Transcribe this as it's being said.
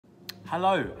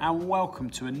Hello and welcome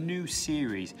to a new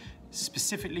series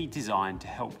specifically designed to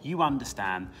help you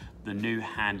understand the new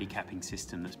handicapping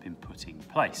system that's been put in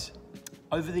place.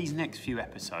 Over these next few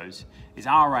episodes is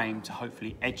our aim to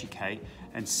hopefully educate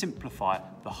and simplify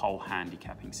the whole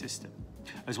handicapping system,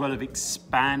 as well as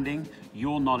expanding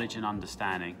your knowledge and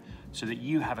understanding so that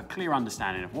you have a clear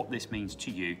understanding of what this means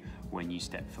to you when you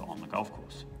step foot on the golf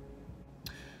course.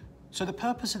 So the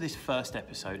purpose of this first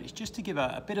episode is just to give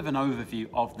a bit of an overview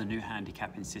of the new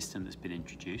handicapping system that's been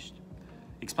introduced,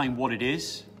 explain what it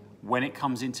is, when it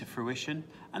comes into fruition,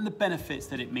 and the benefits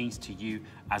that it means to you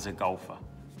as a golfer.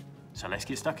 So let's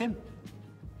get stuck in.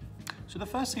 So the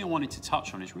first thing I wanted to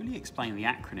touch on is really explain the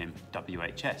acronym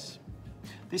WHS.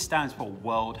 This stands for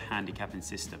World Handicapping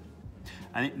System,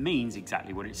 and it means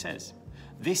exactly what it says.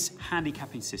 This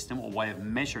handicapping system, or way of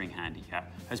measuring handicap,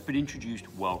 has been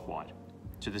introduced worldwide.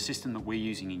 So the system that we're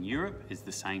using in Europe is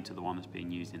the same to the one that's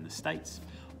being used in the States,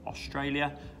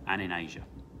 Australia, and in Asia.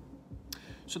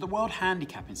 So the World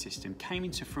Handicapping System came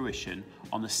into fruition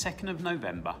on the 2nd of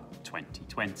November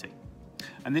 2020.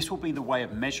 And this will be the way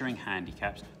of measuring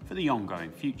handicaps for the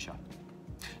ongoing future.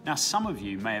 Now, some of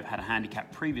you may have had a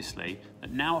handicap previously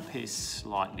that now appears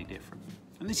slightly different.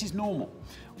 And this is normal.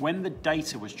 When the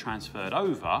data was transferred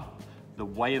over, the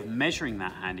way of measuring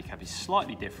that handicap is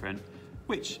slightly different,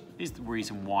 which is the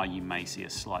reason why you may see a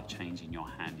slight change in your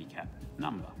handicap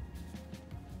number.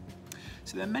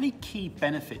 So there are many key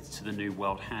benefits to the new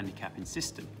World Handicapping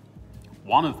System.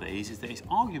 One of these is that it's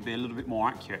arguably a little bit more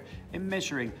accurate in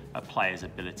measuring a player's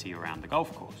ability around the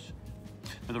golf course.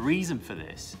 Now, the reason for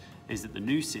this is that the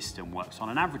new system works on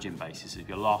an averaging basis of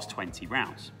your last 20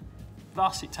 rounds.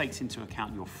 Thus, it takes into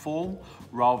account your form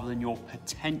rather than your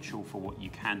potential for what you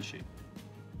can shoot.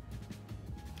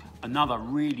 Another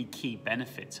really key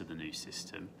benefit to the new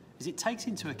system is it takes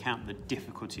into account the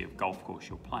difficulty of golf course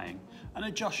you're playing and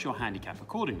adjusts your handicap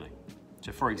accordingly.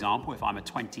 So for example, if I'm a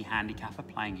 20 handicapper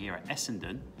playing here at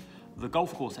Essendon, the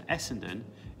golf course at Essendon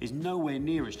is nowhere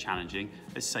near as challenging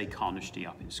as, say, Carnoustie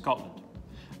up in Scotland.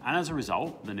 And as a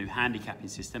result, the new handicapping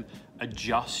system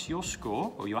adjusts your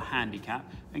score or your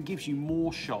handicap and gives you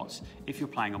more shots if you're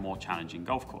playing a more challenging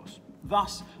golf course,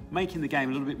 thus making the game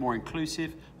a little bit more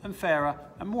inclusive and fairer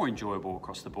and more enjoyable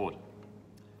across the board.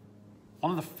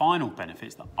 One of the final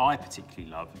benefits that I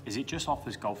particularly love is it just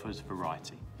offers golfers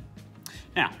variety.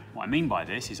 Now, what I mean by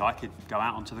this is I could go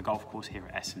out onto the golf course here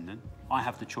at Essendon. I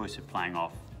have the choice of playing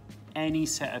off any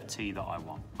set of tee that I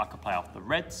want. I could play off the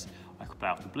reds, I could play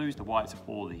off the blues, the whites,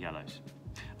 or the yellows.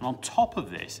 And on top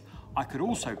of this, I could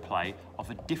also play off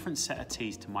a different set of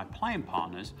tees to my playing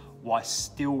partners while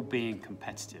still being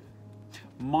competitive.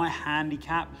 My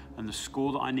handicap and the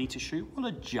score that I need to shoot will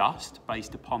adjust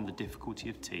based upon the difficulty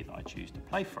of tee that I choose to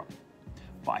play from.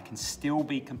 But I can still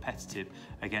be competitive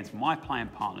against my playing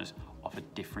partners off a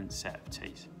different set of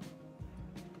tees.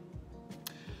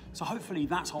 So hopefully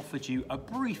that's offered you a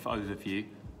brief overview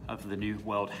of the new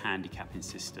World Handicapping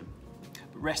System.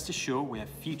 But rest assured, we have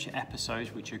future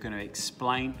episodes which are going to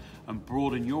explain and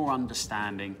broaden your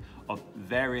understanding of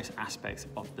various aspects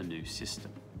of the new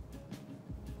system.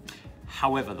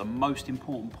 However, the most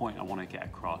important point I want to get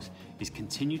across is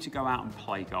continue to go out and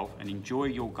play golf and enjoy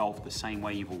your golf the same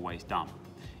way you've always done.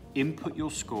 Input your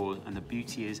scores, and the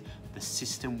beauty is the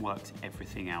system works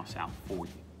everything else out for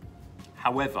you.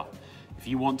 However, if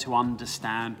you want to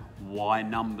understand why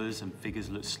numbers and figures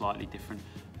look slightly different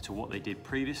to what they did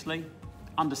previously,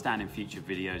 understanding future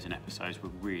videos and episodes, we're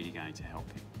really going to help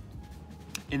you.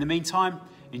 In the meantime,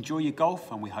 enjoy your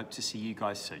golf, and we hope to see you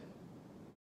guys soon.